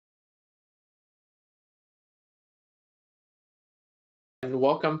And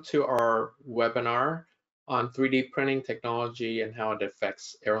welcome to our webinar on 3D printing technology and how it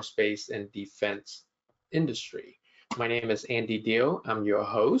affects aerospace and defense industry. My name is Andy Deal. I'm your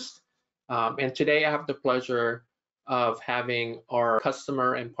host. And today I have the pleasure of having our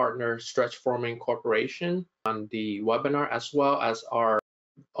customer and partner Stretch Forming Corporation on the webinar, as well as our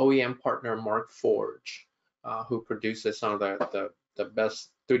OEM partner Mark Forge, who produces some of the best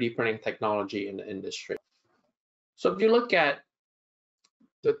 3D printing technology in the industry. So if you look at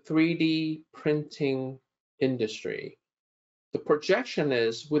the 3D printing industry, the projection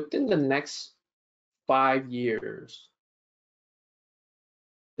is within the next 5 years,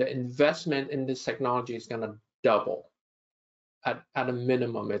 the investment in this technology is going to double. At a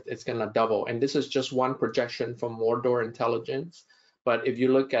minimum, it's going to double. And this is just one projection from Mordor Intelligence. But if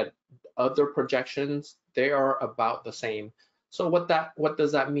you look at other projections, they are about the same. So what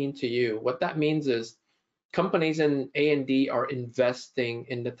does that mean to you? What that means is companies in A&D are investing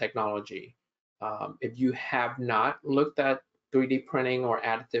in the technology. If you have not looked at 3D printing or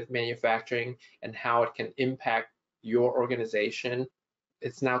additive manufacturing and how it can impact your organization,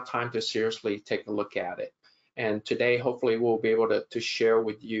 it's now time to seriously take a look at it. And today, hopefully, we'll be able to share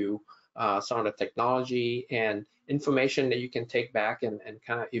with you some of the technology and information that you can take back and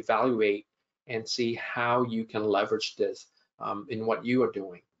kind of evaluate and see how you can leverage this in what you are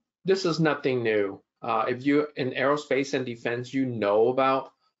doing. This is nothing new. If you're in aerospace and defense, you know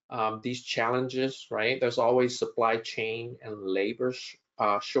about these challenges, right? There's always supply chain and labor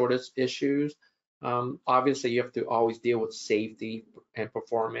shortage issues. Obviously, you have to always deal with safety and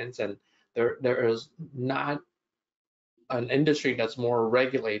performance, and there is not an industry that's more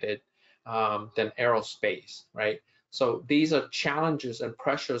regulated than aerospace, right? So these are challenges and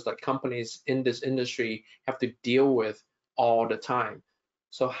pressures that companies in this industry have to deal with all the time.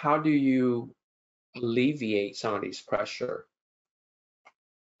 So how do you alleviate some of these pressure?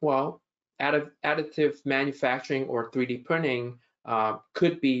 Well, additive manufacturing or 3D printing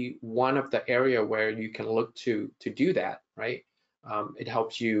could be one of the area where you can look to do that, right? It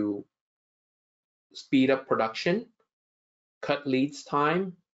helps you speed up production, cut lead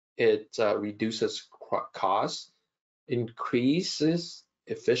time, it reduces costs, increases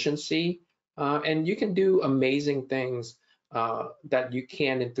efficiency, and you can do amazing things that you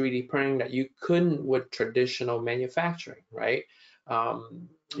can in 3D printing that you couldn't with traditional manufacturing, right?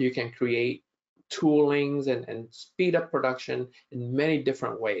 You can create toolings and speed up production in many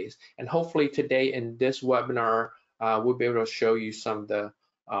different ways. And hopefully today in this webinar, we'll be able to show you some of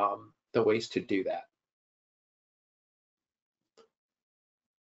the ways to do that.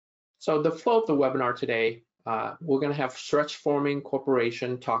 So the flow of the webinar today, we're going to have Stretch Forming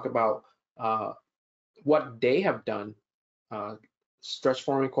Corporation talk about what they have done. Stretch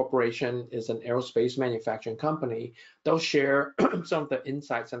Forming Corporation is an aerospace manufacturing company. They'll share some of the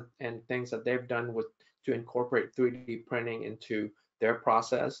insights and things that they've done to incorporate 3D printing into their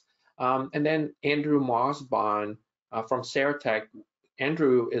process. And then Andrew Mossbon from Saratech.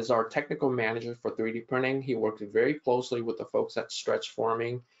 Andrew is our technical manager for 3D printing. He works very closely with the folks at Stretch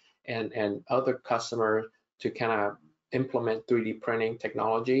Forming and other customers to kind of implement 3D printing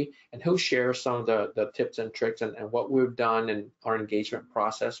technology, and he'll share some of the tips and tricks and what we've done in our engagement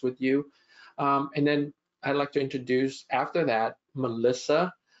process with you. And then I'd like to introduce, after that,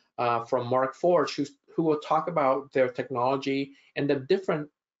 Melissa from Mark Forge, who will talk about their technology and the different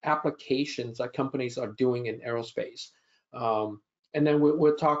applications that companies are doing in aerospace. And then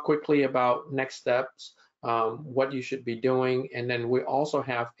we'll talk quickly about next steps, what you should be doing, and then we also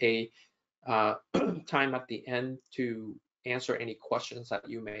have a time at the end to answer any questions that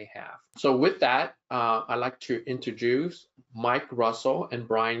you may have. So with that, I'd like to introduce Mike Russell and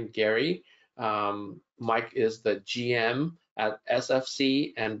Brian Gary. Mike is the GM at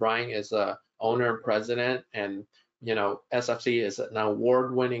SFC, and Brian is the owner and president. And you know, SFC is an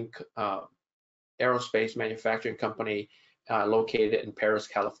award-winning aerospace manufacturing company located in Paris,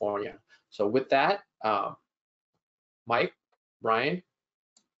 California. So with that, Mike, Brian,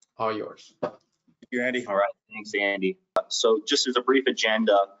 all yours. Thank you, Andy. All right, thanks, Andy. So just as a brief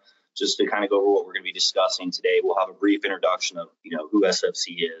agenda, just to kind of go over what we're going to be discussing today, we'll have a brief introduction of who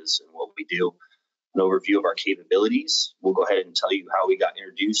SFC is and what we do, an overview of our capabilities. We'll go ahead and tell you how we got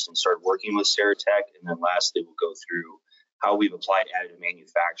introduced and started working with Saratech, and then lastly, we'll go through how we've applied additive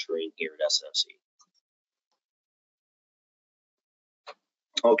manufacturing here at SFC.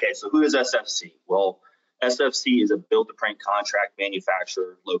 Okay, so who is SFC? Well, SFC is a build-to-print contract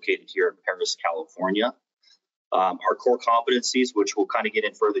manufacturer located here in Paris, California. Our core competencies, which we'll kind of get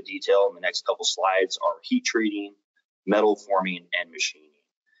in further detail in the next couple slides, are heat treating, metal forming, and machining.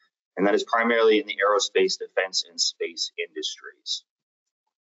 And that is primarily in the aerospace, defense, and space industries.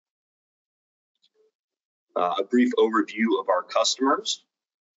 a brief overview of our customers.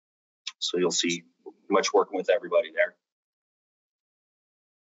 So you'll see much working with everybody there.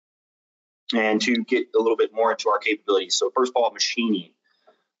 And to get a little bit more into our capabilities. So first of all, machining.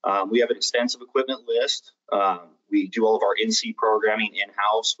 We have an extensive equipment list. We do all of our NC programming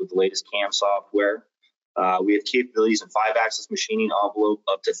in-house with the latest CAM software. We have capabilities in 5-axis machining envelope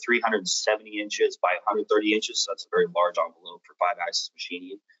up to 370 inches by 130 inches. So that's a very large envelope for 5-axis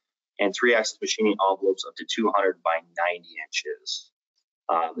machining. And 3-axis machining envelopes up to 200 by 90 inches.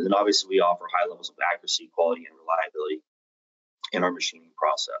 And then obviously we offer high levels of accuracy, quality, and reliability in our machining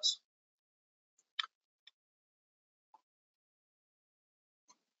process.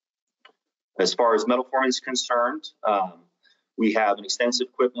 As far as metal forming is concerned, we have an extensive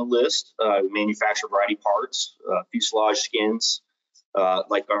equipment list. We manufacture a variety of parts, fuselage skins,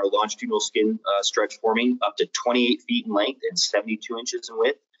 like our longitudinal skin stretch forming up to 28 feet in length and 72 inches in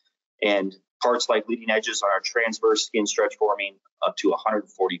width, and parts like leading edges on our transverse skin stretch forming up to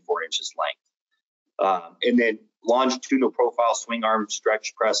 144 inches length. And then longitudinal profile swing arm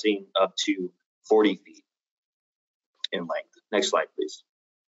stretch pressing up to 40 feet in length. Next slide, please.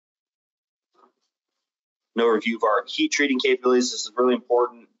 An overview of our heat treating capabilities. This is really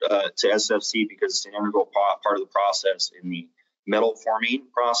important to SFC because it's an integral part of the process in the metal forming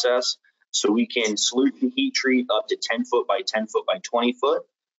process. So we can solution heat treat up to 10 foot by 10 foot by 20 foot,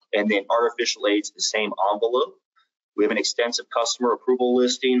 and then artificial aids the same envelope. We have an extensive customer approval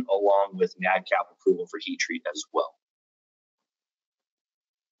listing along with NADCAP approval for heat treat as well.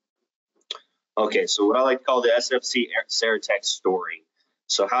 Okay, so what I like to call the SFC Saratech story.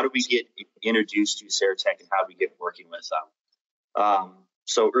 So how do we get introduced to Saratech and how do we get working with them?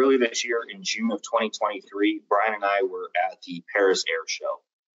 So early this year in June of 2023, Brian and I were at the Paris Air Show.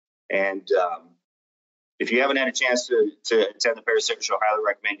 And if you haven't had a chance to attend the Paris Air Show, I highly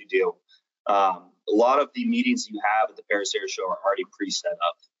recommend you do. A lot of the meetings you have at the Paris Air Show are already pre-set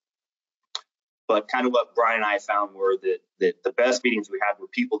up. But kind of what Brian and I found were that the best meetings we had were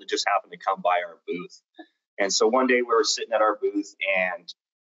people that just happened to come by our booth. And so one day we were sitting at our booth and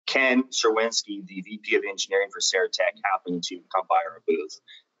Ken Sherwinski, the VP of Engineering for Saratech, happened to come by our booth.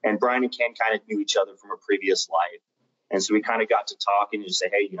 And Brian and Ken kind of knew each other from a previous life. And so we kind of got to talking and just say,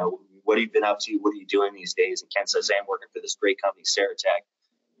 hey, you know, what have you been up to? What are you doing these days? And Ken says, hey, I'm working for this great company, Saratech,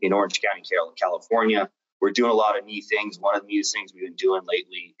 in Orange County, California. We're doing a lot of neat things. One of the neatest things we've been doing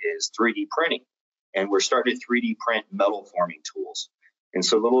lately is 3D printing. And we're starting to 3D print metal forming tools. And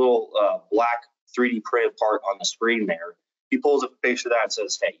so the little black 3D printed part on the screen there, he pulls up a picture of that and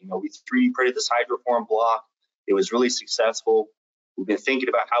says, hey, you know, we 3D printed this hydroform block. It was really successful. We've been thinking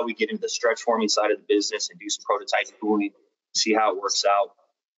about how we get into the stretch forming side of the business and do some prototype tooling, see how it works out.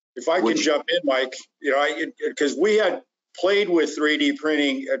 If I can jump in, Mike, you know, because we had played with 3D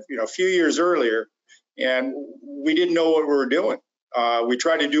printing, you know, a few years earlier, and we didn't know what we were doing. We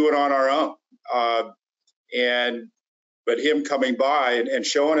tried to do it on our own. But him coming by and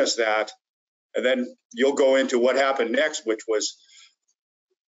showing us that, and then you'll go into what happened next, which was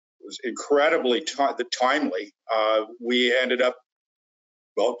incredibly timely. We ended up,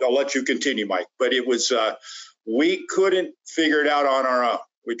 well, I'll let you continue, Mike, but it was, we couldn't figure it out on our own.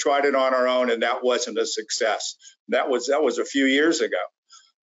 We tried it on our own and that wasn't a success. That was a few years ago.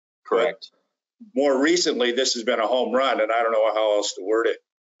 Correct. But more recently, this has been a home run and I don't know how else to word it,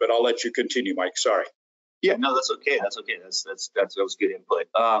 but I'll let you continue, Mike. Sorry. Yeah, no, that's okay. That's okay. That was good input.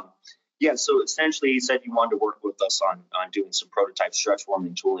 Yeah, so essentially he said he wanted to work with us on doing some prototype stretch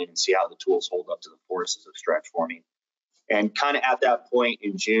forming tooling and see how the tools hold up to the forces of stretch forming. And kind of at that point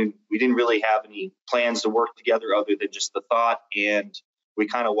in June, we didn't really have any plans to work together other than just the thought, and we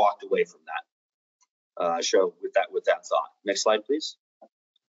kind of walked away from that show with that thought. Next slide, please.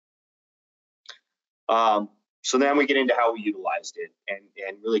 So then we get into how we utilized it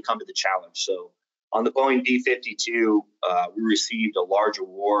and really come to the challenge. So on the Boeing B-52, we received a large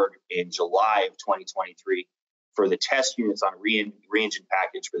award in July of 2023 for the test units on a re-engine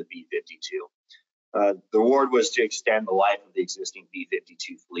package for the B-52. The award was to extend the life of the existing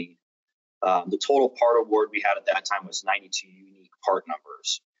B-52 fleet. The total part award we had at that time was 92 unique part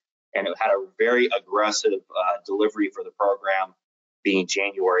numbers, and it had a very aggressive delivery for the program being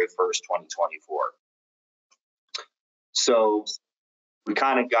January 1st, 2024. So we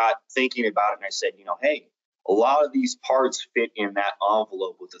kind of got thinking about it, and I said, you know, hey, a lot of these parts fit in that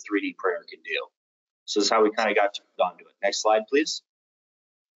envelope with the 3D printer can do. So this is how we kind of got onto it. Next slide, please.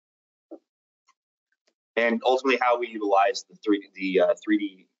 And ultimately how we utilized the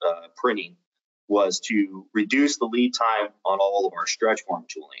 3D printing was to reduce the lead time on all of our stretch form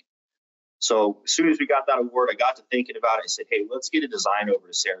tooling. So as soon as we got that award, I got to thinking about it. I said, hey, let's get a design over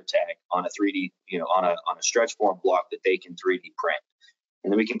to Saratech on a 3D, on a stretch form block that they can 3D print.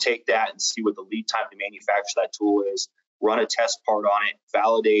 And then we can take that and see what the lead time to manufacture that tool is, run a test part on it,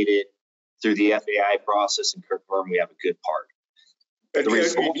 validate it through the FAI process, and confirm we have a good part. The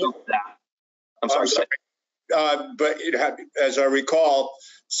result of that, I'm sorry. But as I recall,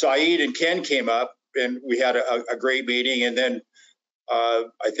 Saeed and Ken came up, and we had a great meeting. And then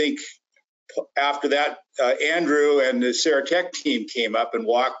I think after that, Andrew and the Saratech team came up and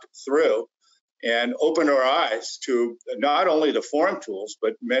walked through and opened our eyes to not only the form tools,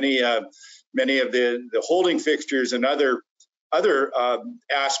 but many of the holding fixtures and other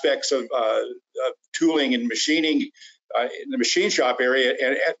aspects of tooling and machining in the machine shop area,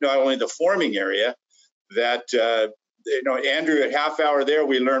 and not only the forming area. That Andrew, at half hour there,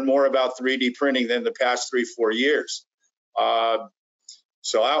 we learned more about 3D printing than the past 3-4 years.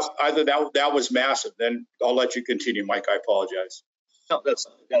 So I thought that was massive. Then I'll let you continue, Mike. I apologize. No, that's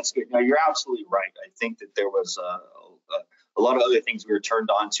good. No, you're absolutely right. I think that there was a lot of other things we were turned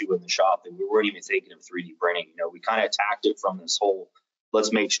on to in the shop that we weren't even thinking of 3D printing. We kind of attacked it from this whole,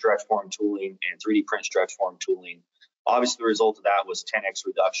 let's make stretch form tooling and 3D print stretch form tooling. Obviously, the result of that was 10x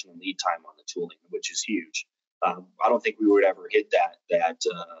reduction in lead time on the tooling, which is huge. I don't think we would ever hit that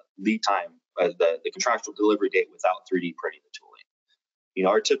lead time, the contractual delivery date, without 3D printing the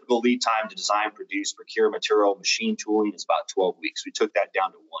tooling. Our typical lead time to design, produce, procure material, machine tooling is about 12 weeks. We took that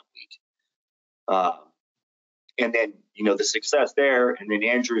down to 1 week. And then, the success there, and then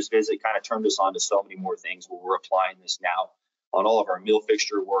Andrew's visit kind of turned us on to so many more things where we're applying this now on all of our mill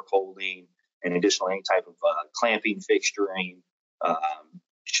fixture work holding, and additional any type of clamping fixturing,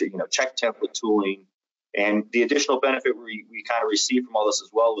 check template tooling. And the additional benefit we kind of received from all this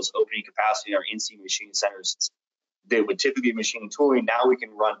as well was opening capacity in our NC machine centers that would typically be machine tooling. Now we can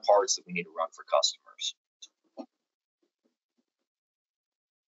run parts that we need to run for customers.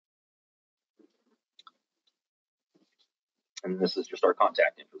 And this is just our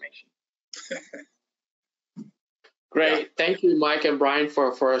contact information. Great. Thank you, Mike and Brian,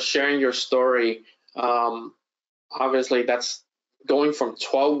 for sharing your story. Obviously, that's going from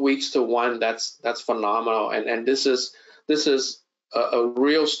 12 weeks to 1. That's phenomenal. And this is a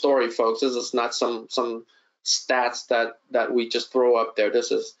real story, folks. This is not some stats that we just throw up there.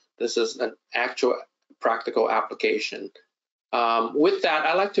 This is an actual practical application. With that,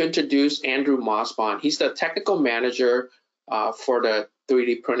 I'd like to introduce Andrew Mossbaum. He's the technical manager for the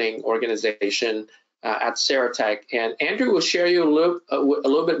 3D printing organization at Saratech, and Andrew will share you a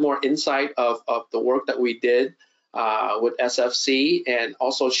little bit more insight of the work that we did with SFC, and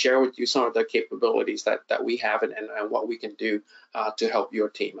also share with you some of the capabilities that we have and what we can do to help your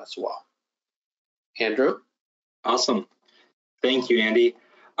team as well. Andrew? Awesome. Thank you, Andy.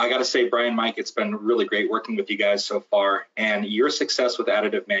 I got to say, Brian, Mike, it's been really great working with you guys so far, and your success with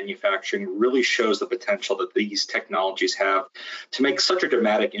additive manufacturing really shows the potential that these technologies have to make such a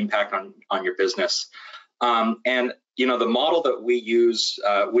dramatic impact on your business. And the model that we use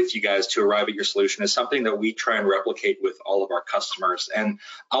with you guys to arrive at your solution is something that we try and replicate with all of our customers, and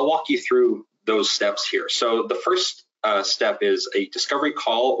I'll walk you through those steps here. So the first step is a discovery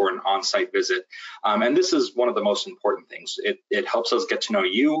call or an on-site visit. And this is one of the most important things. It helps us get to know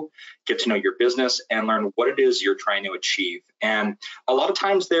you, get to know your business, and learn what it is you're trying to achieve. And a lot of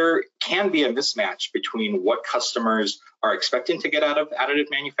times there can be a mismatch between what customers are expecting to get out of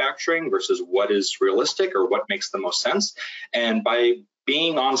additive manufacturing versus what is realistic or what makes the most sense. And by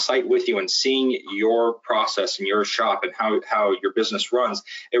being on site with you and seeing your process in your shop and how your business runs,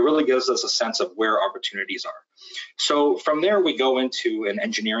 it really gives us a sense of where opportunities are. So from there, we go into an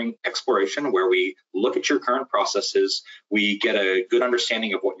engineering exploration where we look at your current processes. We get a good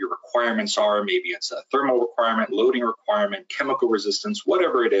understanding of what your requirements are. Maybe it's a thermal requirement, loading requirement, chemical resistance,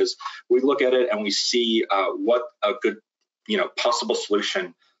 whatever it is. We look at it and we see what a good possible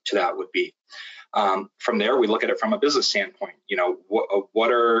solution to that would be. From there, we look at it from a business standpoint.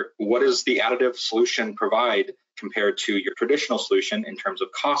 What does the additive solution provide compared to your traditional solution in terms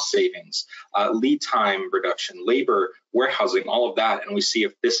of cost savings, lead time reduction, labor, warehousing, all of that, and we see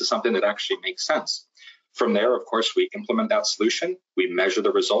if this is something that actually makes sense. From there, of course, we implement that solution. We measure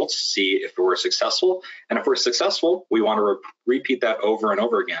the results, see if we're successful, and if we're successful, we want to repeat that over and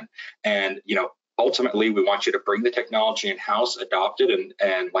over again. And ultimately, we want you to bring the technology in-house, adopt it,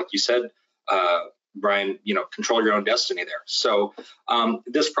 and like you said, Brian, control your own destiny there. So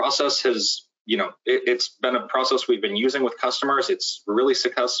this process has, it's been a process we've been using with customers. It's really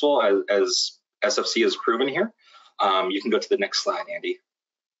successful, as SFC has proven here. You can go to the next slide, Andy.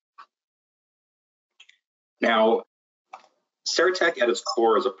 Now, Saratech at its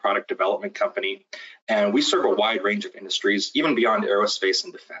core is a product development company, and we serve a wide range of industries, even beyond aerospace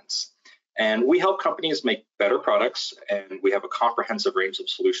and defense. And we help companies make better products, and we have a comprehensive range of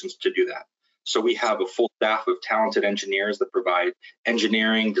solutions to do that. So we have a full staff of talented engineers that provide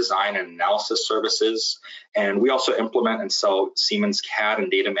engineering, design, and analysis services. And we also implement and sell Siemens CAD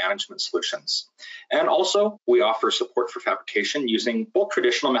and data management solutions. And also, we offer support for fabrication using both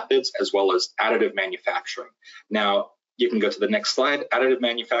traditional methods as well as additive manufacturing. Now, you can go to the next slide. Additive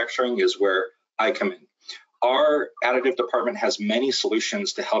manufacturing is where I come in. Our additive department has many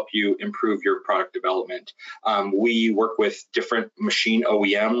solutions to help you improve your product development. We work with different machine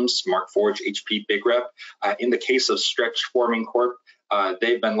OEMs, Markforged, HP, Big Rep. In the case of Stretch Forming Corp,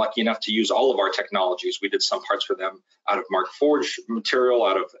 they've been lucky enough to use all of our technologies. We did some parts for them out of Markforged material,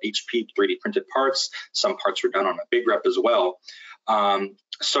 out of HP 3D printed parts. Some parts were done on a Big Rep as well.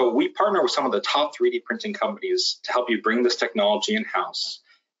 So we partner with some of the top 3D printing companies to help you bring this technology in-house.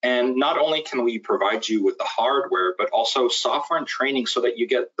 And not only can we provide you with the hardware, but also software and training so that you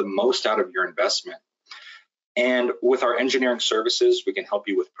get the most out of your investment. And with our engineering services, we can help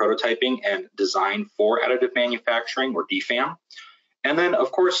you with prototyping and design for additive manufacturing, or DFAM. And then,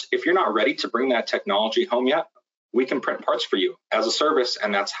 of course, if you're not ready to bring that technology home yet, we can print parts for you as a service,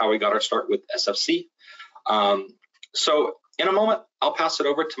 and that's how we got our start with SFC. So in a moment, I'll pass it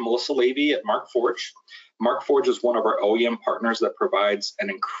over to Melissa Levy at Markforged. Markforged is one of our OEM partners that provides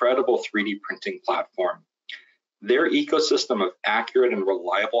an incredible 3D printing platform. Their ecosystem of accurate and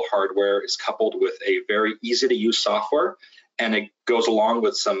reliable hardware is coupled with a very easy to use software, and it goes along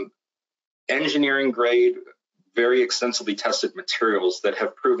with some engineering grade, very extensively tested materials that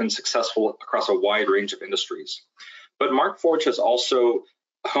have proven successful across a wide range of industries. But Markforged has also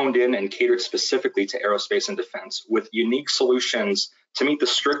honed in and catered specifically to aerospace and defense with unique solutions to meet the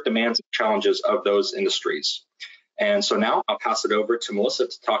strict demands and challenges of those industries. And so now I'll pass it over to Melissa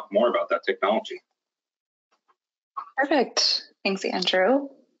to talk more about that technology. Perfect. Thanks, Andrew.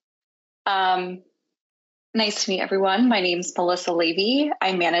 Nice to meet everyone. My name is Melissa Levy.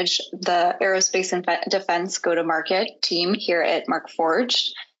 I manage the aerospace and defense go-to-market team here at Markforged,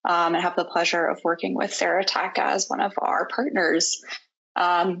 and have the pleasure of working with Saratech as one of our partners.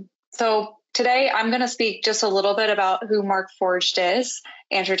 So today I'm going to speak just a little bit about who Markforged is.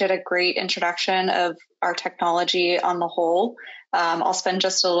 Andrew did a great introduction of our technology on the whole. I'll spend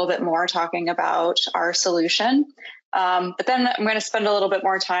just a little bit more talking about our solution. But then I'm going to spend a little bit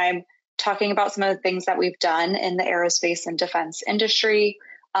more time talking about some of the things that we've done in the aerospace and defense industry,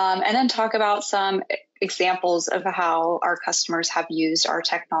 and then talk about some examples of how our customers have used our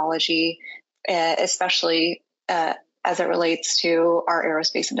technology, especially as it relates to our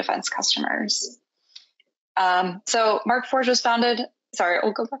aerospace and defense customers. So Markforged was founded,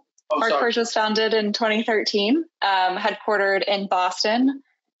 Markforged was founded in 2013, headquartered in Boston.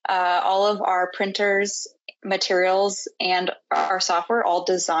 All of our printers, materials, and our software all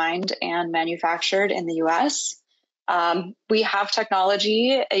designed and manufactured in the US. We have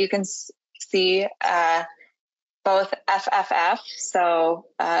technology, you can see both FFF, so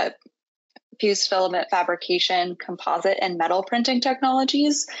fused filament fabrication, composite, and metal printing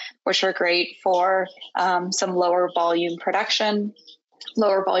technologies, which are great for some lower volume production,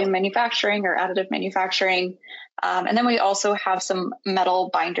 lower volume manufacturing or additive manufacturing. And then we also have some metal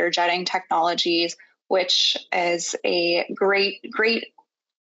binder jetting technologies, which is a great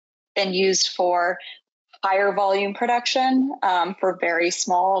and used for higher volume production for very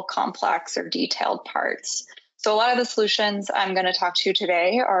small, complex, or detailed parts. So a lot of the solutions I'm going to talk to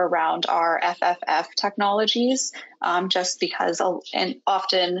today are around our FFF technologies, just because often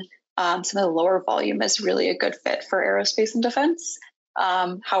some of the lower volume is really a good fit for aerospace and defense.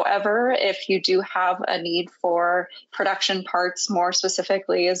 However, if you do have a need for production parts, more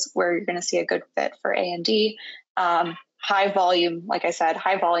specifically is where you're going to see a good fit for A&D. High volume, like I said,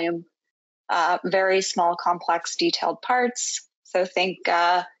 high volume, very small, complex, detailed parts. So think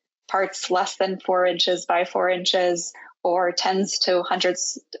parts less than 4 inches by 4 inches, or tens to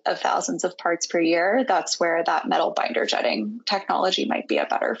hundreds of thousands of parts per year. That's where that metal binder jetting technology might be a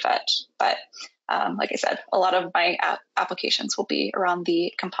better fit. But like I said, a lot of my applications will be around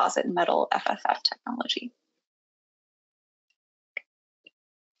the composite and metal FFF technology.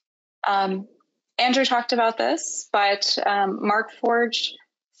 Andrew talked about this, but Markforged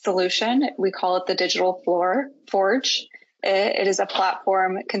solution, we call it the Digital Forge. It is a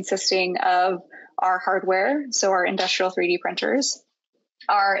platform consisting of our hardware, so our industrial 3D printers,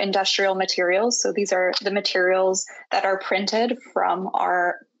 our industrial materials, so these are the materials that are printed from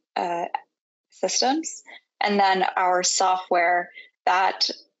our systems, and then our software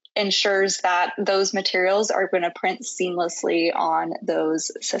that ensures that those materials are going to print seamlessly on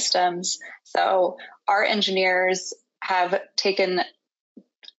those systems. So our engineers have taken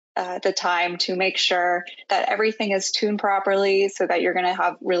the time to make sure that everything is tuned properly so that you're going to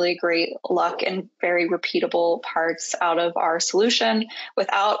have really great luck and very repeatable parts out of our solution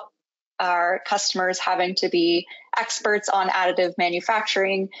without our customers having to be experts on additive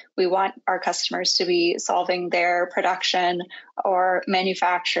manufacturing. We want our customers to be solving their production or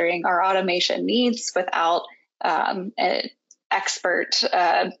manufacturing or automation needs without an expert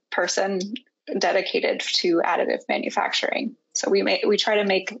person dedicated to additive manufacturing. So we try to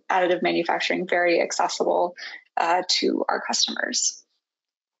make additive manufacturing very accessible to our customers.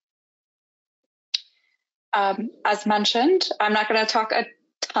 As mentioned, I'm not going to talk a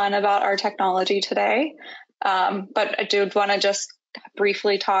ton about our technology today, but I do want to just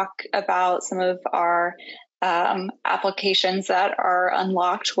briefly talk about some of our applications that are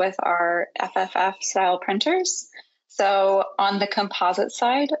unlocked with our FFF style printers. So on the composite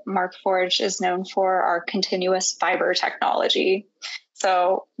side, Markforged is known for our continuous fiber technology.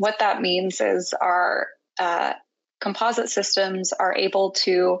 So what that means is our composite systems are able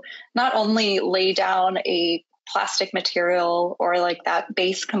to not only lay down a plastic material or like that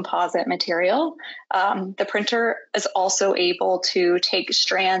base composite material, the printer is also able to take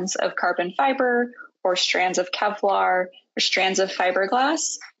strands of carbon fiber or strands of Kevlar or strands of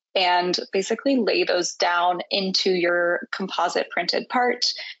fiberglass and basically lay those down into your composite printed part.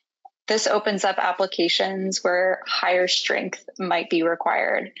 This opens up applications where higher strength might be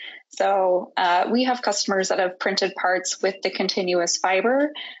required. So we have customers that have printed parts with the continuous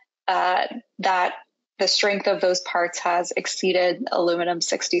fiber that the strength of those parts has exceeded aluminum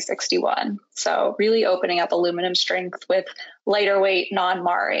 6061. So really opening up aluminum strength with lighter weight,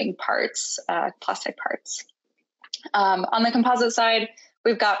 non-marring parts, plastic parts. On the composite side,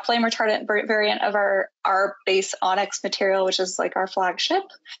 we've got flame retardant variant of our base onyx material, which is like our flagship.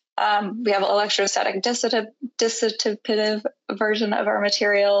 We have electrostatic dissipative version of our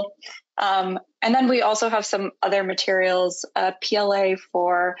material. And then we also have some other materials, PLA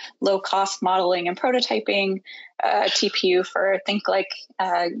for low-cost modeling and prototyping, TPU for think like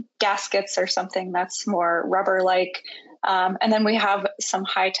gaskets or something that's more rubber-like. And then we have some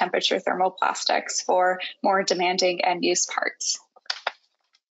high-temperature thermoplastics for more demanding end-use parts.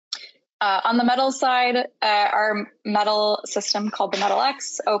 On the metal side, our metal system called the Metal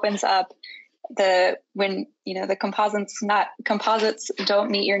X opens up when the composites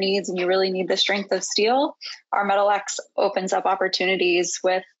don't meet your needs and you really need the strength of steel. Our Metal X opens up opportunities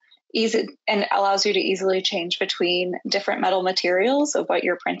with easy and allows you to easily change between different metal materials of what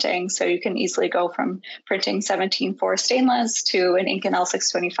you're printing. So you can easily go from printing 17-4 stainless to an Inconel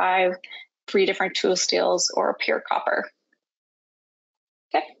 625, 3 different tool steels, or pure copper.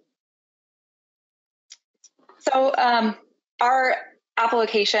 Okay. So our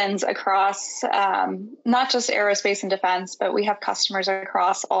applications across not just aerospace and defense, but we have customers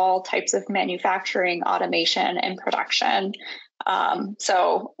across all types of manufacturing, automation, and production.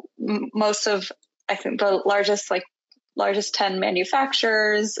 So most of, I think the largest 10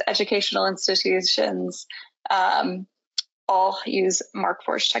 manufacturers, educational institutions, all use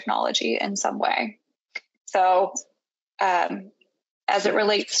Markforged technology in some way. So as it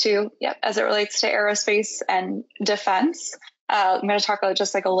relates to aerospace and defense, I'm going to talk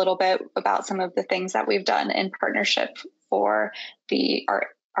just like a little bit about some of the things that we've done in partnership for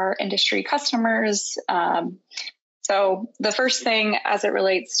our industry customers. So the first thing as it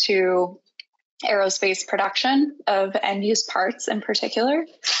relates to aerospace production of end-use parts in particular,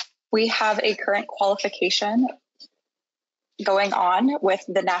 we have a current qualification going on with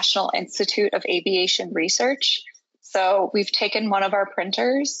the National Institute of Aviation Research. So we've taken one of our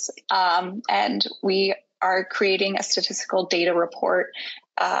printers and we are creating a statistical data report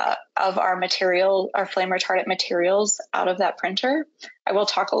of our material, our flame retardant materials out of that printer. I will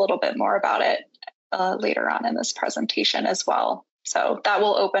talk a little bit more about it later on in this presentation as well. So that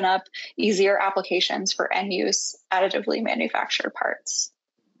will open up easier applications for end use additively manufactured parts.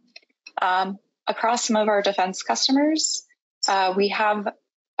 Across some of our defense customers, we have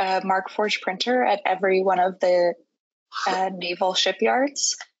a Markforged printer at every one of the naval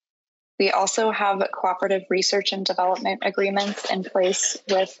shipyards. We also have cooperative research and development agreements in place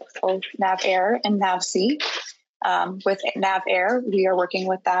with both NavAir and NavSea. With NavAir, we are working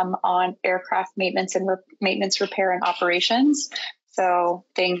with them on aircraft maintenance and maintenance, repair, and operations. So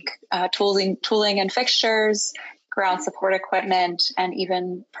think tooling and fixtures, ground support equipment, and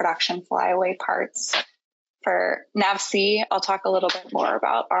even production flyaway parts. For NavSea, I'll talk a little bit more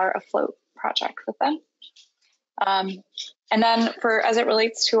about our afloat project with them. And then as it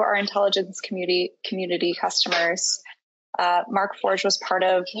relates to our intelligence community customers, Markforged was part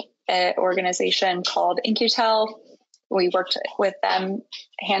of an organization called InQtel. We worked with them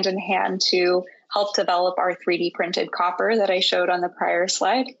hand in hand to help develop our 3D printed copper that I showed on the prior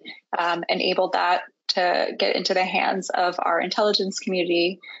slide, enabled that to get into the hands of our intelligence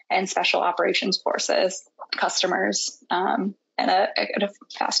community and special operations forces customers at a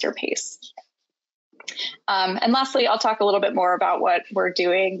faster pace. And lastly, I'll talk a little bit more about what we're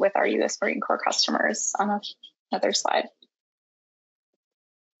doing with our U.S. Marine Corps customers on another slide.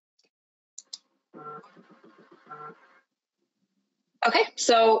 Okay,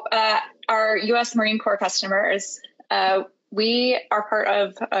 so our U.S. Marine Corps customers, we are part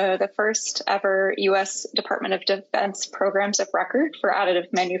of the first ever U.S. Department of Defense programs of record for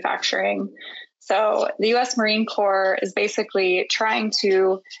additive manufacturing. So the U.S. Marine Corps is basically trying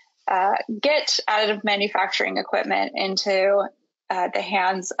to get additive manufacturing equipment into the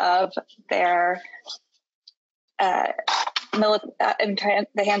hands of their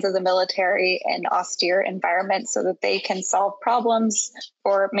the hands of the military in austere environments so that they can solve problems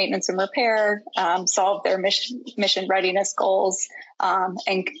for maintenance and repair, solve their mission readiness goals,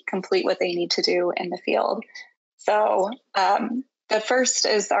 and complete what they need to do in the field. So the first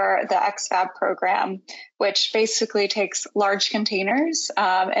is the XFAB program, which basically takes large containers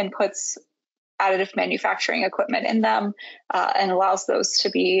and puts additive manufacturing equipment in them and allows those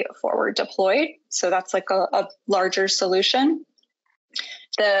to be forward deployed. So that's like a larger solution.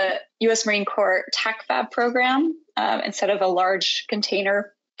 The U.S. Marine Corps TechFab program, instead of a large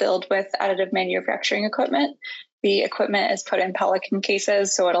container filled with additive manufacturing equipment, the equipment is put in Pelican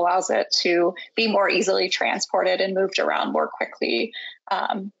cases, so it allows it to be more easily transported and moved around more quickly.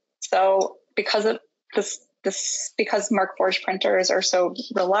 So because of because Markforged printers are so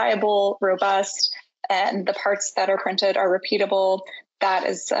reliable, robust, and the parts that are printed are repeatable, that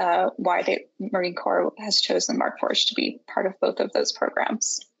is why the Marine Corps has chosen Markforged to be part of both of those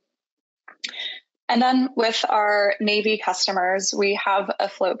programs. And then with our Navy customers, we have a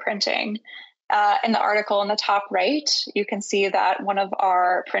float printing. In the article in the top right, you can see that one of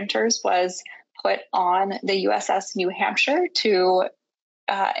our printers was put on the USS New Hampshire to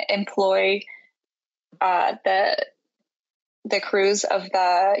employ the crews of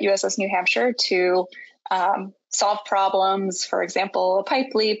the USS New Hampshire to solve problems, for example,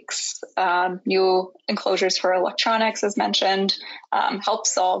 pipe leaks, new enclosures for electronics, as mentioned, help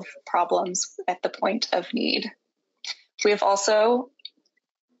solve problems at the point of need. We have also,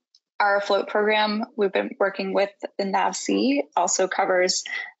 our float program, we've been working with the NAVSEA, also covers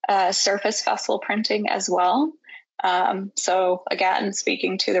surface vessel printing as well. So again,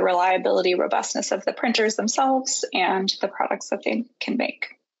 speaking to the reliability, robustness of the printers themselves and the products that they can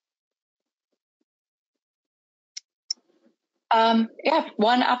make. Yeah,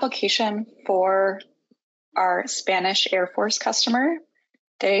 one application for our Spanish Air Force customer.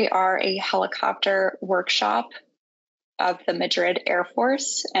 They are a helicopter workshop of the Madrid Air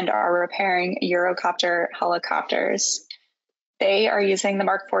Force and are repairing Eurocopter helicopters. They are using the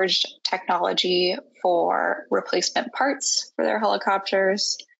Markforged technology for replacement parts for their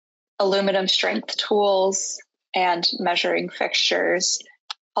helicopters, aluminum strength tools, and measuring fixtures,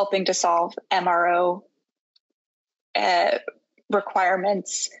 helping to solve MRO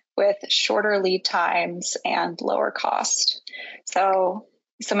requirements with shorter lead times and lower cost. So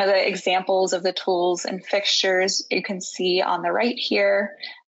some of the examples of the tools and fixtures you can see on the right here,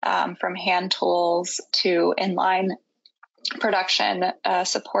 from hand tools to inline production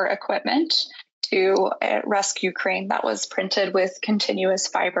support equipment to a rescue crane that was printed with continuous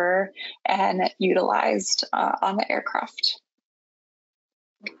fiber and utilized on the aircraft.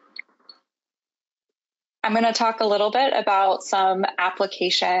 I'm going to talk a little bit about some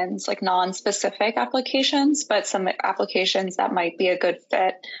applications, like non-specific applications, but some applications that might be a good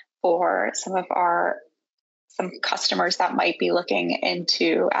fit for some customers that might be looking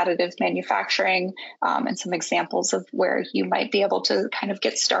into additive manufacturing, and some examples of where you might be able to kind of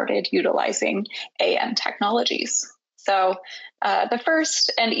get started utilizing AM technologies. So the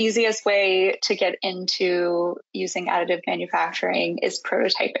first and easiest way to get into using additive manufacturing is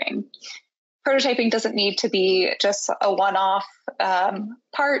prototyping. Prototyping doesn't need to be just a one-off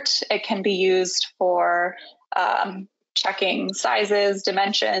part. It can be used for checking sizes,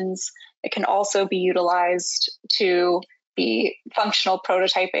 dimensions. It can also be utilized to be functional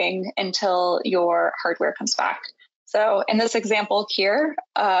prototyping until your hardware comes back. So in this example here,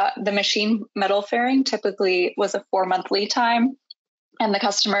 the machine metal fairing typically was a 4-month lead time, and the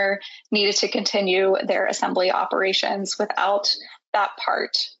customer needed to continue their assembly operations without that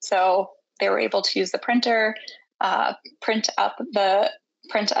part. So they were able to use the printer print up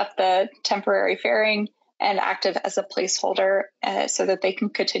the temporary fairing and act as a placeholder so that they can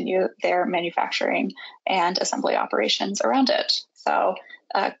continue their manufacturing and assembly operations around it. So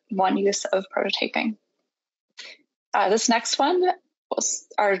one use of prototyping. This next one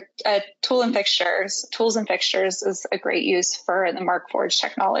are tools and fixtures. Tools and fixtures is a great use for the Markforged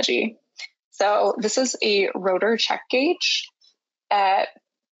technology. So this is a rotor check gauge.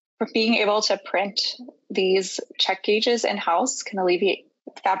 For being able to print these check gauges in-house can alleviate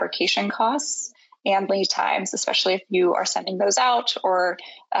fabrication costs and lead times, especially if you are sending those out or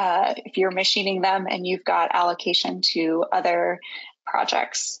if you're machining them and you've got allocation to other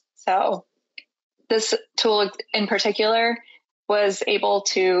projects. So this tool in particular was able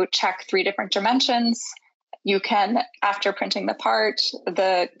to check 3 different dimensions. You can, after printing the part,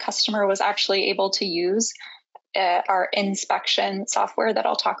 the customer was actually able to use our inspection software that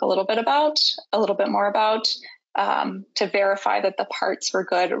I'll talk a little bit more about, to verify that the parts were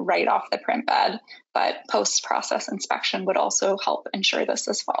good right off the print bed. But post-process inspection would also help ensure this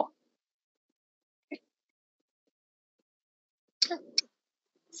as well.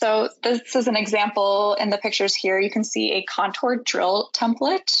 So this is an example in the pictures here. You can see a contoured drill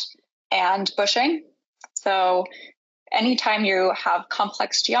template and bushing. So anytime you have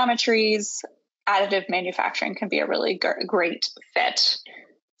complex geometries, additive manufacturing can be a really great fit.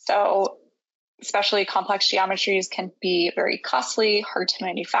 So especially complex geometries can be very costly, hard to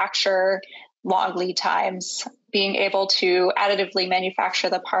manufacture, long lead times. Being able to additively manufacture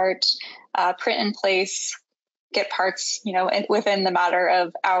the part, print in place, get parts, within the matter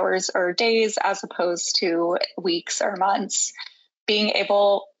of hours or days as opposed to weeks or months. Being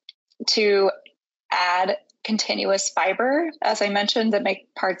able to add continuous fiber, as I mentioned, that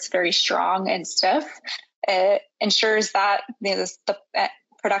make parts very strong and stiff. It ensures that the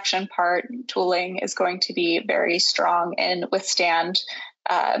production part tooling is going to be very strong and withstand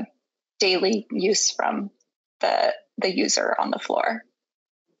daily use from the user on the floor.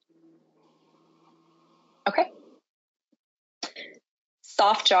 Okay.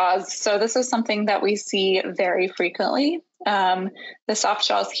 Soft jaws. So this is something that we see very frequently. The soft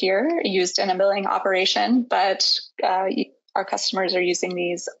jaws here are used in a milling operation, but our customers are using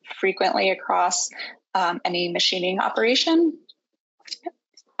these frequently across any machining operation.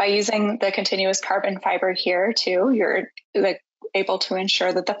 By using the continuous carbon fiber here too, you're able to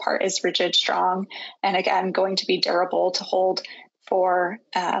ensure that the part is rigid, strong, and again, going to be durable to hold for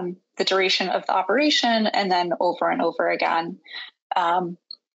the duration of the operation and then over and over again.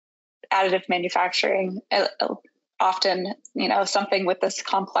 Additive manufacturing, often, something with this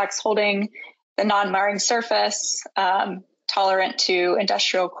complex holding, the non-marring surface, tolerant to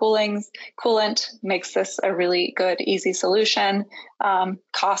industrial coolant makes this a really good, easy solution.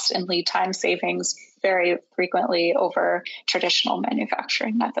 Cost and lead time savings very frequently over traditional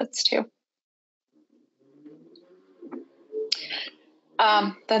manufacturing methods too.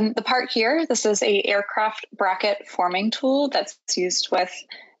 Then the part here, this is a aircraft bracket forming tool that's used with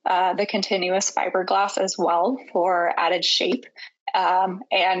the continuous fiberglass as well for added shape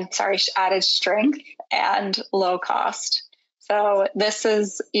added strength and low cost. So this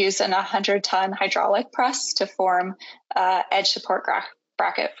is used in a 100-ton hydraulic press to form edge support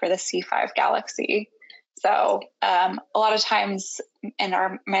bracket for the C5 Galaxy. So a lot of times in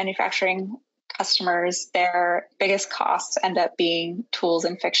our manufacturing customers, their biggest costs end up being tools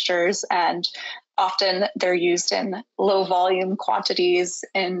and fixtures, and often they're used in low volume quantities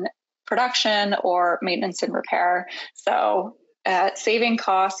in production or maintenance and repair. So saving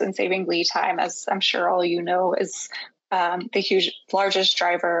costs and saving lead time, as I'm sure all you know, is the largest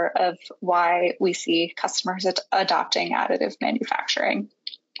driver of why we see customers adopting additive manufacturing.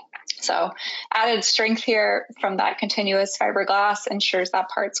 So added strength here from that continuous fiberglass ensures that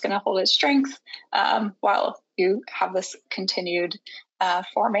part's going to hold its strength while you have this continued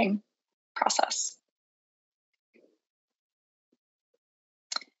forming process.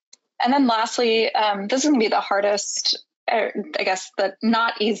 And then lastly, this is going to be the hardest, I guess the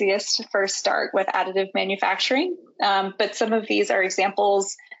not easiest to first start with additive manufacturing, but some of these are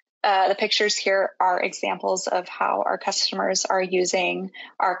examples. The pictures here are examples of how our customers are using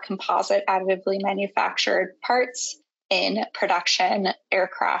our composite additively manufactured parts in production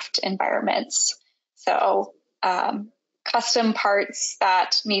aircraft environments. So custom parts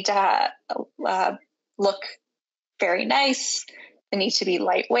that need to look very nice, they need to be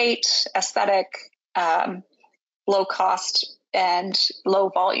lightweight, aesthetic, low cost, and low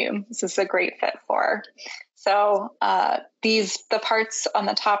volume. This is a great fit for. So the parts on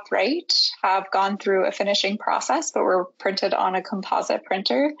the top right have gone through a finishing process, but were printed on a composite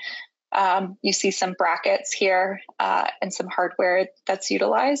printer. You see some brackets here and some hardware that's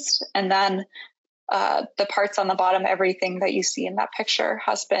utilized. And then the parts on the bottom, everything that you see in that picture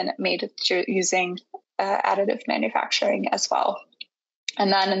has been made using additive manufacturing as well.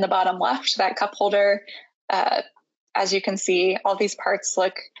 And then in the bottom left, that cup holder, as you can see, all these parts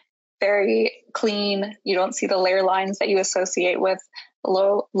look very clean. You don't see the layer lines that you associate with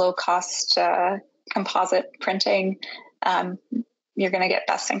low cost composite printing. You're going to get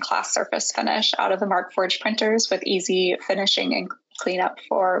best in class surface finish out of the Markforged printers with easy finishing and cleanup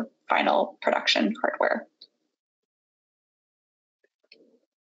for final production hardware.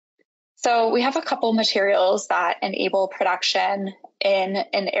 So we have a couple materials that enable production in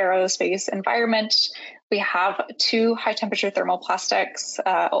an aerospace environment. We have two high temperature thermoplastics,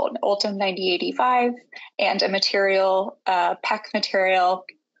 Ultim 9085, and a material, PEC material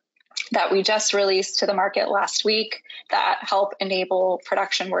that we just released to the market last week that help enable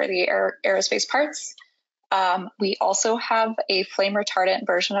production-worthy aerospace parts. We also have a flame retardant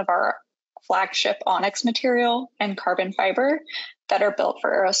version of our flagship Onyx material and carbon fiber that are built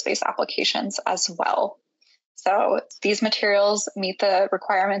for aerospace applications as well. So these materials meet the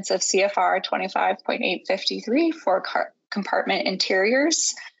requirements of CFR 25.853 for compartment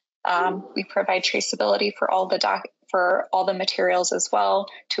interiors. We provide traceability for all the materials as well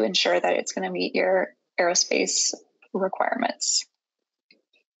to ensure that it's going to meet your aerospace requirements.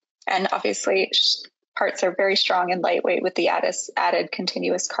 And obviously, parts are very strong and lightweight with the added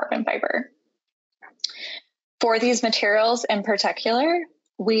continuous carbon fiber. For these materials in particular,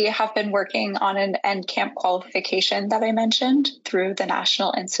 we have been working on an NCAMP qualification that I mentioned through the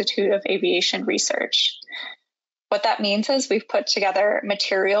National Institute of Aviation Research. What that means is we've put together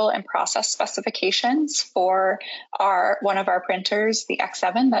material and process specifications for one of our printers, the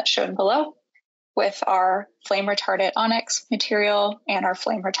X7 that's shown below, with our flame retardant Onyx material and our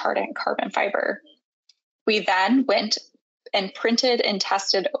flame retardant carbon fiber. We then went and printed and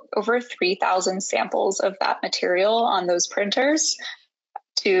tested over 3,000 samples of that material on those printers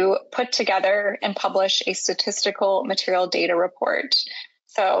to put together and publish a statistical material data report.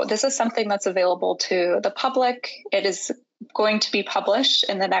 So this is something that's available to the public. It is going to be published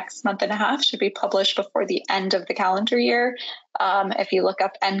in the next month and a half, should be published before the end of the calendar year. If you look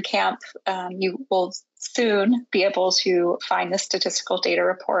up NCAMP, you will soon be able to find the statistical data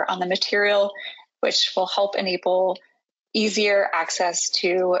report on the material, which will help enable easier access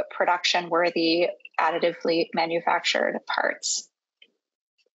to production-worthy, additively manufactured parts.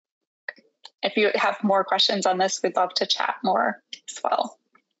 If you have more questions on this, we'd love to chat more as well.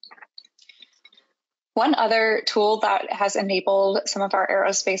 One other tool that has enabled some of our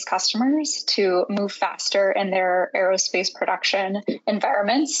aerospace customers to move faster in their aerospace production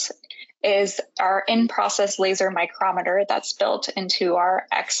environments is our in-process laser micrometer that's built into our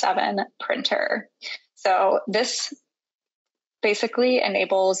X7 printer. So this basically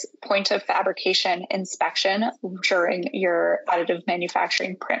enables point of fabrication inspection during your additive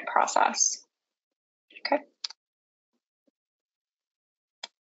manufacturing print process. Okay.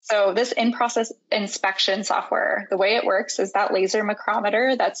 So this in-process inspection software, the way it works is that laser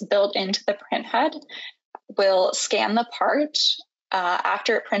micrometer that's built into the print head will scan the part.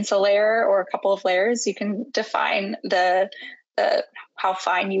 After it prints a layer or a couple of layers, you can define how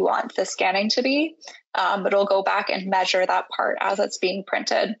fine you want the scanning to be, but it'll go back and measure that part as it's being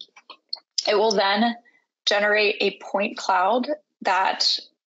printed. It will then generate a point cloud that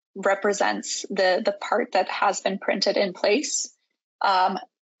represents the part that has been printed in place.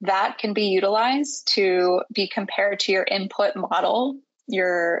 That can be utilized to be compared to your input model,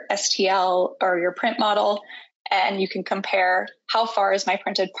 your STL or your print model, and you can compare how far is my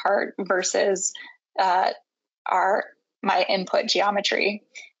printed part versus my input geometry.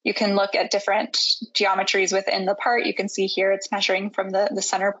 You can look at different geometries within the part. You can see here it's measuring from the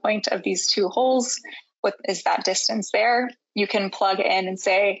center point of these two holes. What is that distance there? You can plug in and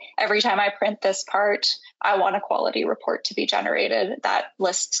say, every time I print this part, I want a quality report to be generated that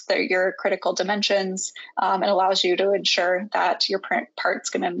lists your critical dimensions and allows you to ensure that your print part's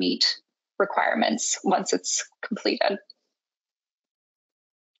going to meet requirements once it's completed.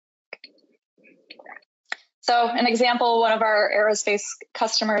 So an example, one of our aerospace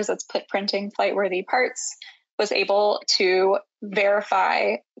customers that's printing flight-worthy parts was able to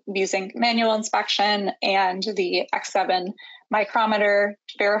verify using manual inspection and the X7 micrometer,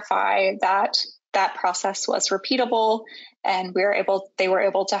 verify that that process was repeatable, and they were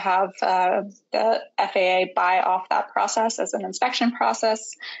able to have the FAA buy off that process as an inspection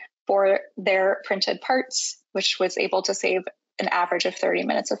process for their printed parts, which was able to save an average of 30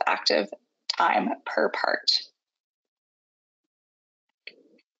 minutes of active time per part.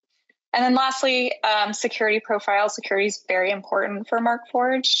 And then lastly, security profile. Security is very important for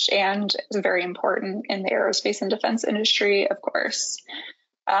Markforged and is very important in the aerospace and defense industry, of course.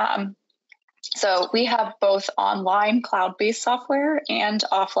 So we have both online cloud-based software and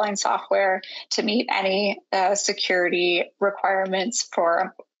offline software to meet any security requirements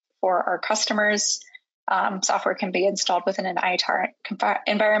for our customers. Software can be installed within an ITAR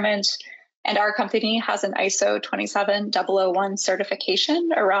environment. And our company has an ISO 27001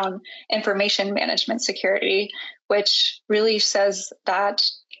 certification around information management security, which really says that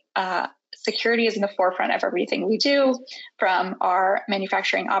security is in the forefront of everything we do, from our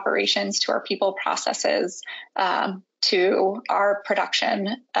manufacturing operations to our people processes to our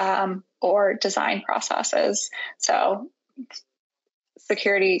production or design processes. So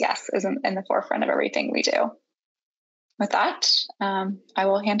security, yes, is in the forefront of everything we do. With that, I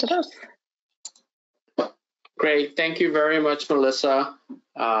will hand it off. Great. Thank you very much, Melissa.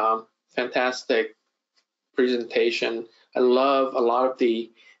 Fantastic presentation. I love a lot of the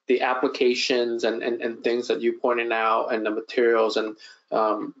applications and things that you pointed out, and the materials and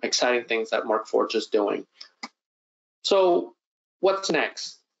exciting things that Markforged is doing. So what's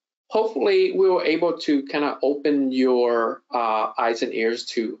next? Hopefully we were able to kind of open your eyes and ears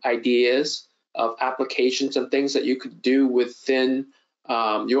to ideas of applications and things that you could do within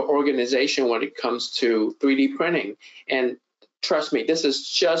your organization when it comes to 3D printing. And trust me, this is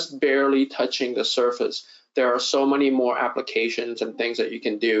just barely touching the surface. There are so many more applications and things that you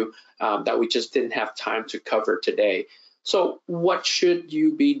can do that we just didn't have time to cover today. So what should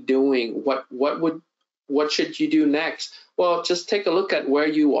you be doing? What should you do next? Well, just take a look at where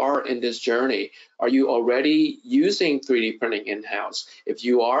you are in this journey. Are you already using 3D printing in-house? If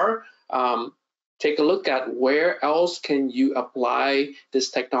you are, take a look at where else can you apply this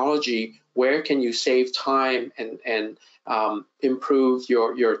technology, where can you save time and improve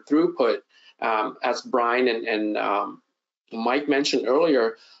your throughput. As Brian and Mike mentioned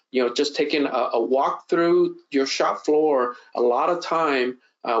earlier, just taking a walk through your shop floor, a lot of time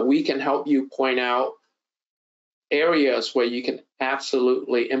we can help you point out areas where you can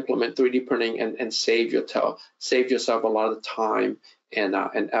absolutely implement 3D printing and save yourself a lot of time and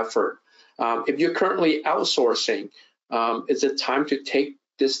effort. If you're currently outsourcing, is it time to take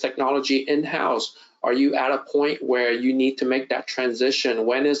this technology in-house? Are you at a point where you need to make that transition?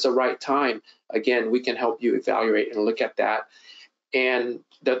 When is the right time? Again, we can help you evaluate and look at that. And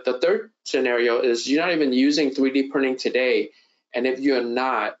the third scenario is you're not even using 3D printing today. And if you're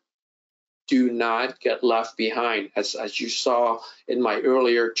not, do not get left behind. As you saw in my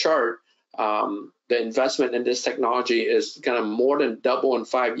earlier chart, the investment in this technology is going to more than double in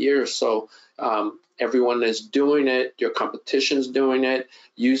 5 years. So everyone is doing it, your competition's doing it,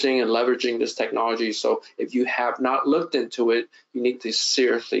 using and leveraging this technology. So if you have not looked into it, you need to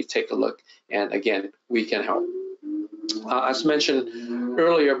seriously take a look. And again, we can help. As mentioned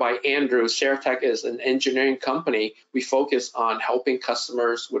earlier by Andrew, Saratech is an engineering company. We focus on helping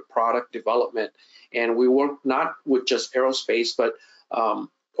customers with product development. And we work not with just aerospace, but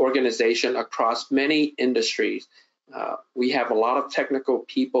organization across many industries. We have a lot of technical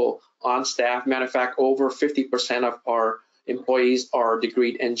people on staff. Matter of fact, over 50% of our employees are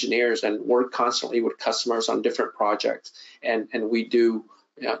degreed engineers and work constantly with customers on different projects. And we do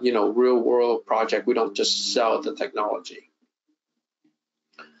real world project. We don't just sell the technology.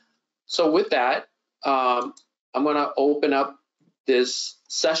 So with that, I'm going to open up this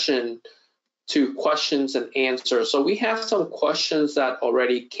session to questions and answers. So we have some questions that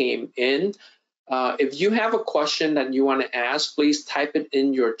already came in. If you have a question that you want to ask, please type it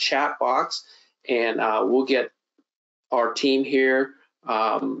in your chat box, and we'll get our team here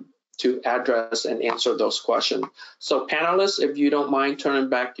to address and answer those questions. So panelists, if you don't mind turning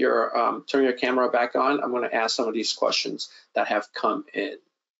your camera back on, I'm going to ask some of these questions that have come in.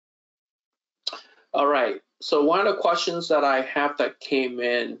 All right, so one of the questions that I have that came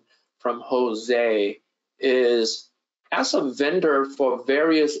in from Jose is, as a vendor for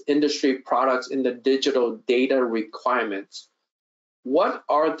various industry products in the digital data requirements, what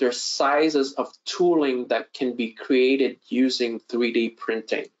are the sizes of tooling that can be created using 3D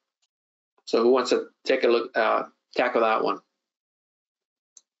printing? So who wants to take a look, tackle that one?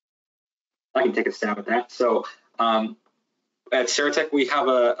 I can take a stab at that. So at Saratech, we have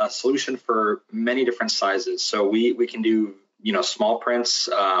a solution for many different sizes. So we can do, small prints,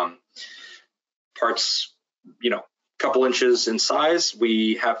 parts, couple inches in size.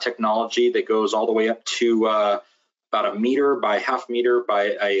 We have technology that goes all the way up to about 1 meter by 1/2 meter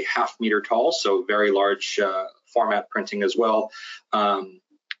by a 1/2 meter tall, so very large format printing as well.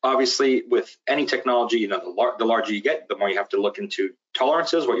 Obviously, with any technology, you know, the larger you get, the more you have to look into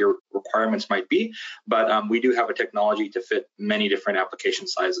tolerances, what your requirements might be. But we do have a technology to fit many different application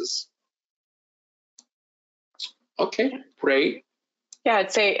sizes. Okay, great. Yeah,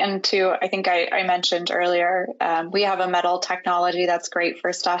 I'd say, and too, I think I mentioned earlier, we have a metal technology that's great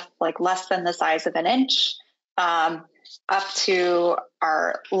for stuff like less than the size of an inch, up to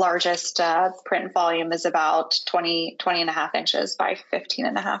our largest print volume is about 20 and a half inches by 15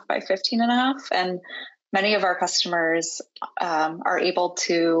 and a half by 15 and a half. And many of our customers are able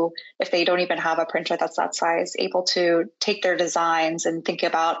to, if they don't even have a printer that's that size, able to take their designs and think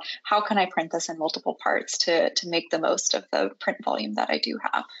about how can I print this in multiple parts to make the most of the print volume that I do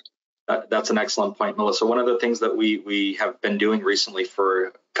have. That's an excellent point, Melissa. One of the things that we have been doing recently for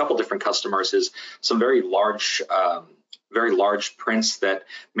a couple different customers is some very large prints that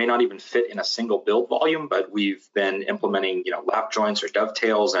may not even fit in a single build volume, but we've been implementing, you know, lap joints or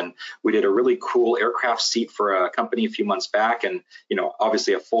dovetails. And we did a really cool aircraft seat for a company a few months back. And, you know,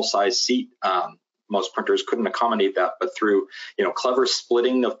 obviously a full size seat, most printers couldn't accommodate that, but through, you know, clever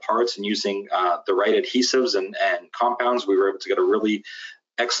splitting of parts and using the right adhesives and compounds, we were able to get a really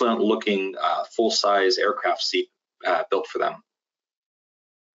excellent looking full size aircraft seat built for them.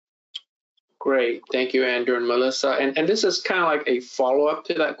 Great. Thank you, Andrew and Melissa. And this is kind of like a follow-up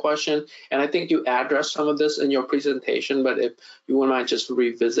to that question. And I think you addressed some of this in your presentation, but if you wouldn't mind just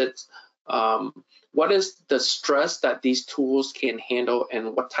revisit, what is the stress that these tools can handle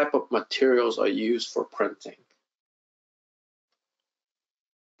and what type of materials are used for printing?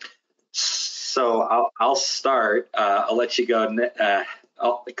 So I'll start. I'll let you go.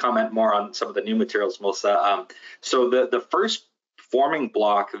 I'll comment more on some of the new materials, Melissa. So the first forming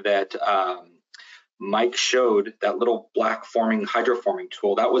block that Mike showed, that little black hydroforming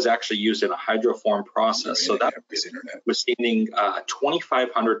tool, that was actually used in a hydroform process. So that was standing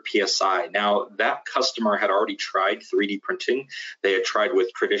 2,500 PSI. Now that customer had already tried 3D printing. They had tried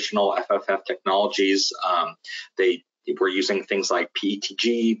with traditional FFF technologies. They were using things like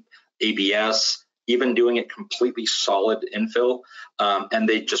PETG, ABS, even doing it completely solid infill, and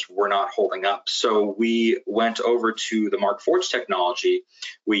they just were not holding up. So we went over to the Mark Forge technology.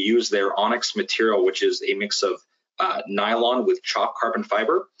 We used their Onyx material, which is a mix of nylon with chopped carbon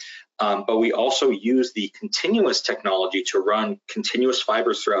fiber, but we also used the continuous technology to run continuous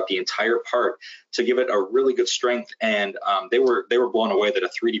fibers throughout the entire part to give it a really good strength. And they were blown away that a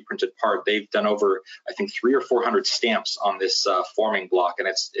 3D printed part, they've done over, I think, 300 or 400 stamps on this forming block, and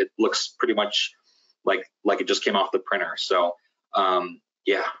it looks pretty much like it just came off the printer. So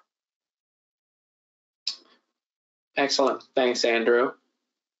yeah. Excellent. Thanks, Andrew.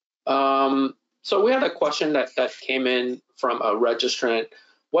 So we had a question that came in from a registrant.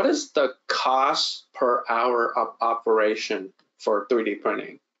 What is the cost per hour of operation for 3D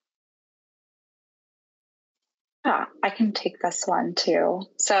printing? Yeah, I can take this one too.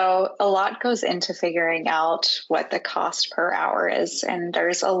 So a lot goes into figuring out what the cost per hour is, and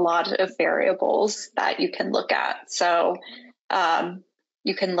there's a lot of variables that you can look at. So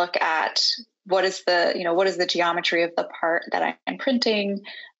you can look at what is the geometry of the part that I'm printing.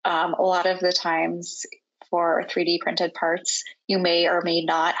 A lot of the times for 3D printed parts, you may or may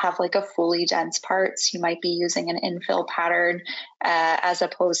not have like a fully dense parts. You might be using an infill pattern as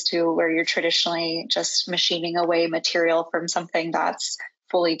opposed to where you're traditionally just machining away material from something that's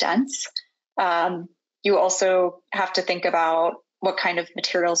fully dense. You also have to think about what kind of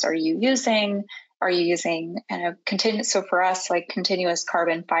materials are you using. Are you using continuous? So for us, like continuous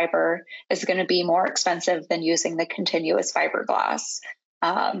carbon fiber is going to be more expensive than using the continuous fiberglass.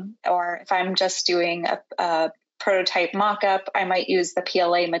 Or if I'm just doing a prototype mock-up, I might use the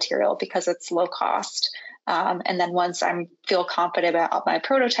PLA material because it's low cost. And then once I feel confident about my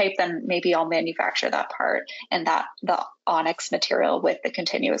prototype, then maybe I'll manufacture that part and the Onyx material with the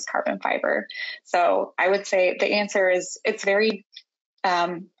continuous carbon fiber. So I would say the answer is it's very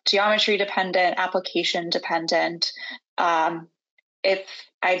geometry dependent, application dependent. If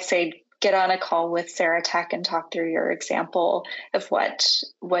I'd say get on a call with Saratech and talk through your example of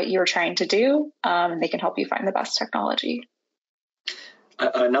what you're trying to do, and they can help you find the best technology.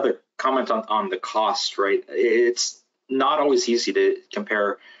 Another comment on the cost, right? It's not always easy to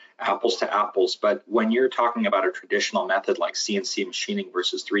compare apples to apples, but when you're talking about a traditional method like CNC machining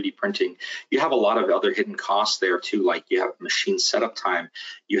versus 3D printing, you have a lot of other hidden costs there too. Like you have machine setup time,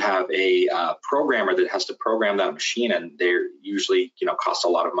 you have a programmer that has to program that machine, and they're usually cost a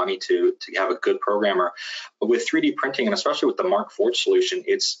lot of money to have a good programmer. But with 3D printing, and especially with the Mark Forge solution,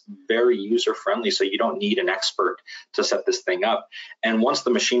 it's very user friendly, so you don't need an expert to set this thing up. And once the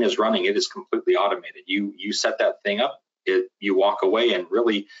machine is running, it is completely automated. You set that thing up, you walk away and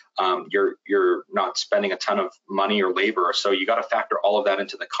really you're not spending a ton of money or labor. So you got to factor all of that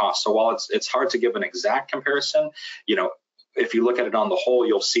into the cost. So while it's hard to give an exact comparison, if you look at it on the whole,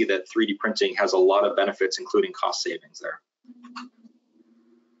 you'll see that 3D printing has a lot of benefits, including cost savings there.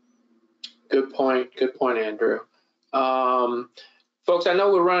 Good point, Andrew. Folks, I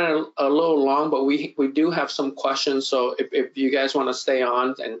know we're running a little long, but we do have some questions. So if you guys want to stay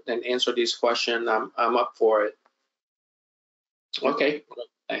on and answer these questions, I'm up for it. Okay,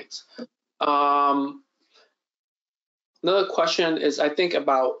 thanks. Another question is, I think,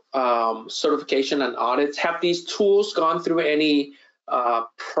 about certification and audits. Have these tools gone through any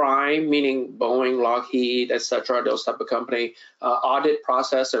prime, meaning Boeing, Lockheed, etc., those type of company audit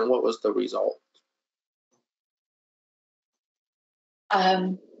process, and what was the result?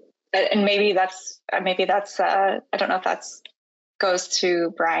 And maybe that's I don't know if that's goes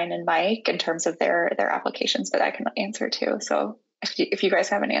to Brian and Mike in terms of their applications, but I can answer too. So if you guys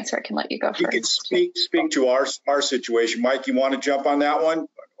have an answer, I can let you go first. You can speak to our situation. Mike, you want to jump on that one?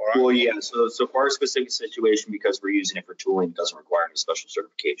 Well, yeah. So for our specific situation, because we're using it for tooling, it doesn't require any special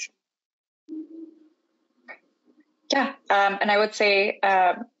certification. Yeah, and I would say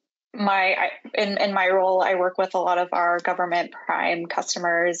in my role, I work with a lot of our government prime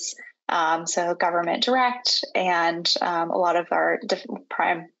customers, so government direct, and a lot of our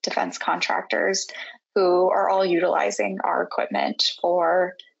prime defense contractors who are all utilizing our equipment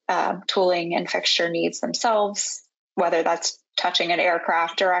for tooling and fixture needs themselves, whether that's touching an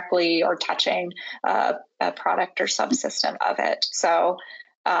aircraft directly or touching a product or subsystem of it. So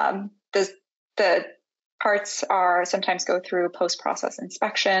the parts are sometimes go through post-process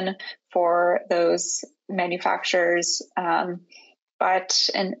inspection for those manufacturers, but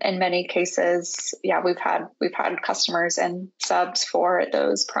in many cases, yeah, we've had customers and subs for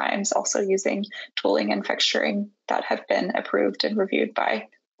those primes also using tooling and fixturing that have been approved and reviewed by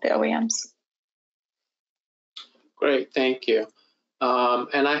the OEMs. Great, thank you.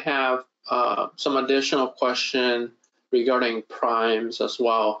 And I have some additional question regarding primes as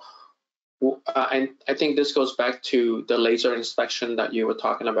well. And I think this goes back to the laser inspection that you were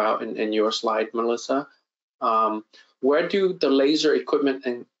talking about in your slide, Melissa. Where do the laser equipment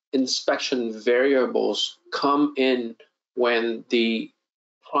and inspection variables come in when the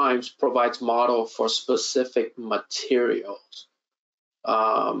primes provides model for specific materials?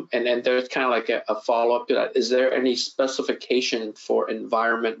 And then there's kind of like a follow-up to that. Is there any specification for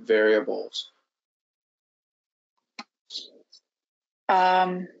environment variables?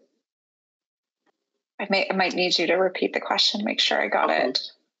 I might need you to repeat the question, make sure I got it.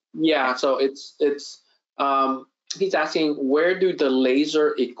 Yeah, so it's he's asking, where do the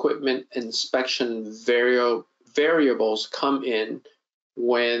laser equipment inspection variables come in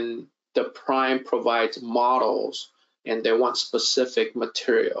when the prime provides models and they want specific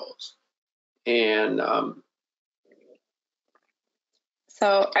materials? And I'll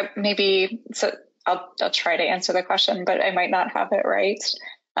try to answer the question, but I might not have it right.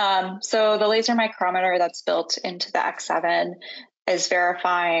 So the laser micrometer that's built into the X7 is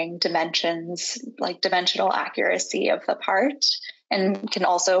verifying dimensions, like dimensional accuracy of the part, and can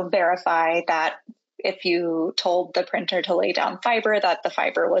also verify that if you told the printer to lay down fiber, that the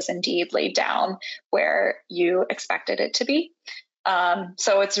fiber was indeed laid down where you expected it to be.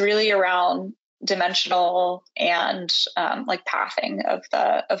 So it's really around dimensional and like pathing of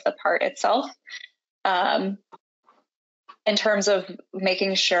the part itself. In terms of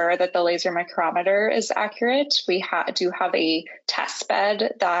making sure that the laser micrometer is accurate, we do have a test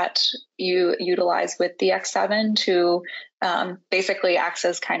bed that you utilize with the X7 to basically acts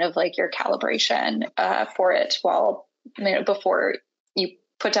as kind of like your calibration for it before you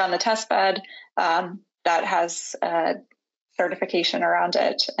put down the test bed that has certification around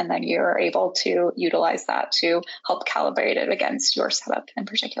it, and then you're able to utilize that to help calibrate it against your setup in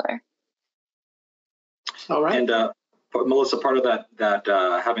particular. All right. And Melissa, part of that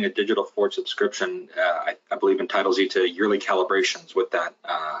having a digital Forge subscription, I believe entitles you to yearly calibrations with that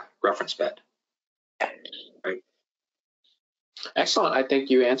reference bed. Right. Excellent. I think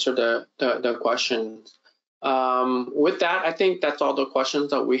you answered the questions. With that, I think that's all the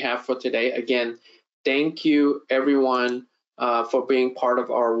questions that we have for today. Again, thank you everyone for being part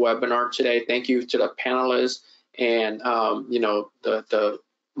of our webinar today. Thank you to the panelists and the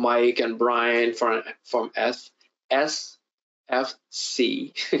Mike and Brian from SFC.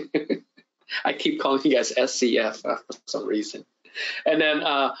 I keep calling you guys SCF for some reason. And then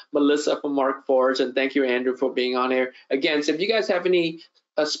Melissa from Mark Forge, and thank you, Andrew, for being on here. Again, so if you guys have any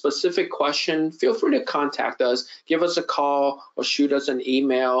a specific question, feel free to contact us. Give us a call or shoot us an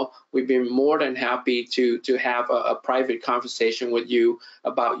email. We'd be more than happy to have a private conversation with you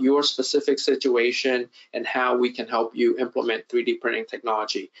about your specific situation and how we can help you implement 3D printing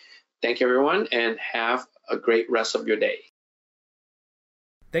technology. Thank you, everyone, and have a great rest of your day.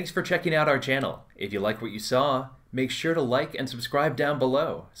 Thanks for checking out our channel. If you like what you saw, make sure to like and subscribe down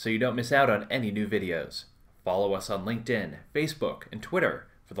below so you don't miss out on any new videos. Follow us on LinkedIn, Facebook, and Twitter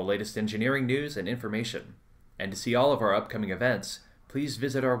for the latest engineering news and information. And to see all of our upcoming events, please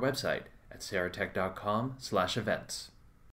visit our website at saratech.com/events.